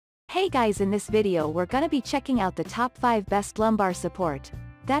Hey guys, in this video we're gonna be checking out the top 5 best lumbar support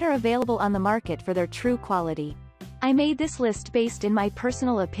that are available on the market for their true quality. I made this list based in my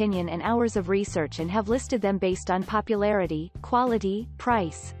personal opinion and hours of research and have listed them based on popularity, quality,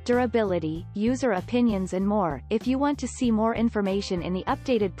 price, durability, user opinions and more. If you want to see more information in the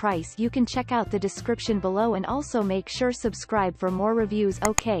updated price, you can check out the description below and also make sure subscribe for more reviews.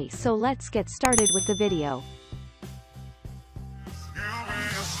 Okay, so let's get started with the video.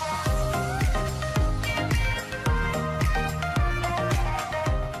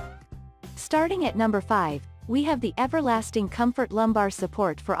 Starting at number 5, we have the Everlasting Comfort Lumbar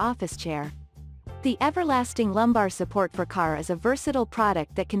Support for Office Chair. The Everlasting Lumbar Support for Car is a versatile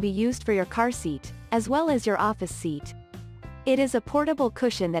product that can be used for your car seat, as well as your office seat. It is a portable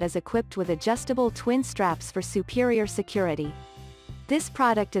cushion that is equipped with adjustable twin straps for superior security. This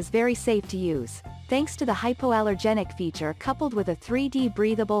product is very safe to use, thanks to the hypoallergenic feature coupled with a 3D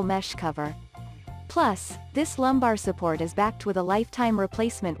breathable mesh cover. Plus, this lumbar support is backed with a lifetime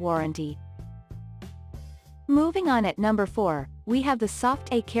replacement warranty. Moving on at number 4, we have the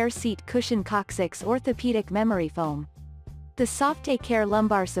SOFTaCARE Seat Cushion Coccyx Orthopedic Memory Foam. The SOFTaCARE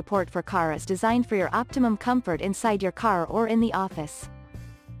Lumbar Support for Car is designed for your optimum comfort inside your car or in the office.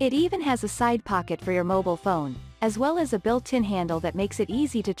 It even has a side pocket for your mobile phone, as well as a built-in handle that makes it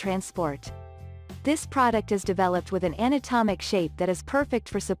easy to transport. This product is developed with an anatomic shape that is perfect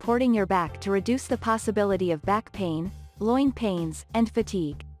for supporting your back to reduce the possibility of back pain, loin pains, and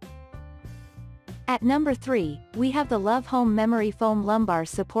fatigue. At number 3, we have the LoveHome Memory Foam Lumbar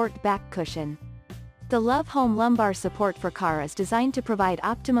Support Back Cushion. The LoveHome Lumbar Support for Car is designed to provide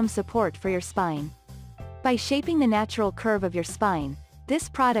optimum support for your spine. By shaping the natural curve of your spine, this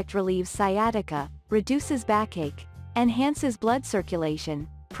product relieves sciatica, reduces backache, enhances blood circulation,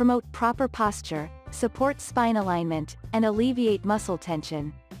 promote proper posture, supports spine alignment, and alleviate muscle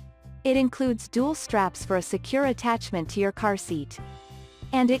tension. It includes dual straps for a secure attachment to your car seat.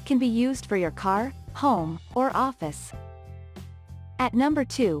 And it can be used for your car, home, or office. At number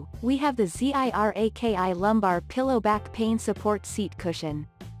 2, we have the ZIRAKI Lumbar Pillow Back Pain Support Seat Cushion.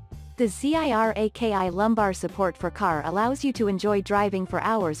 The ZIRAKI Lumbar Support for Car allows you to enjoy driving for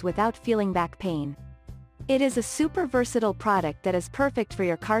hours without feeling back pain. It is a super versatile product that is perfect for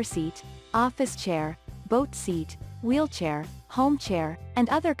your car seat, office chair, boat seat, wheelchair, home chair, and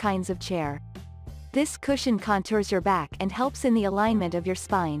other kinds of chair. This cushion contours your back and helps in the alignment of your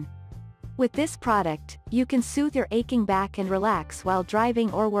spine. With this product, you can soothe your aching back and relax while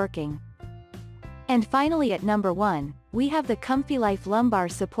driving or working. And finally at number 1, we have the ComfiLife Lumbar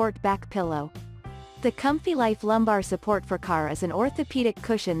Support Back Pillow. The ComfiLife Lumbar Support for Car is an orthopedic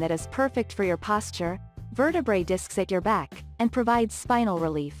cushion that is perfect for your posture, vertebrae discs at your back, and provides spinal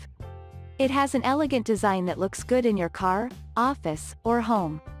relief. It has an elegant design that looks good in your car, office, or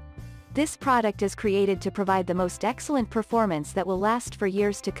home. This product is created to provide the most excellent performance that will last for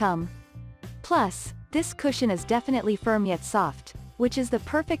years to come. Plus, this cushion is definitely firm yet soft, which is the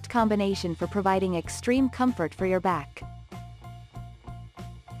perfect combination for providing extreme comfort for your back.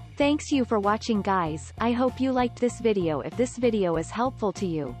 Thanks you for watching guys. I hope you liked this video. If this video is helpful to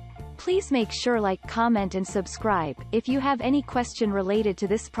you, please make sure like, comment and subscribe. If you have any question related to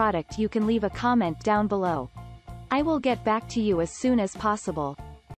this product, you can leave a comment down below. I will get back to you as soon as possible.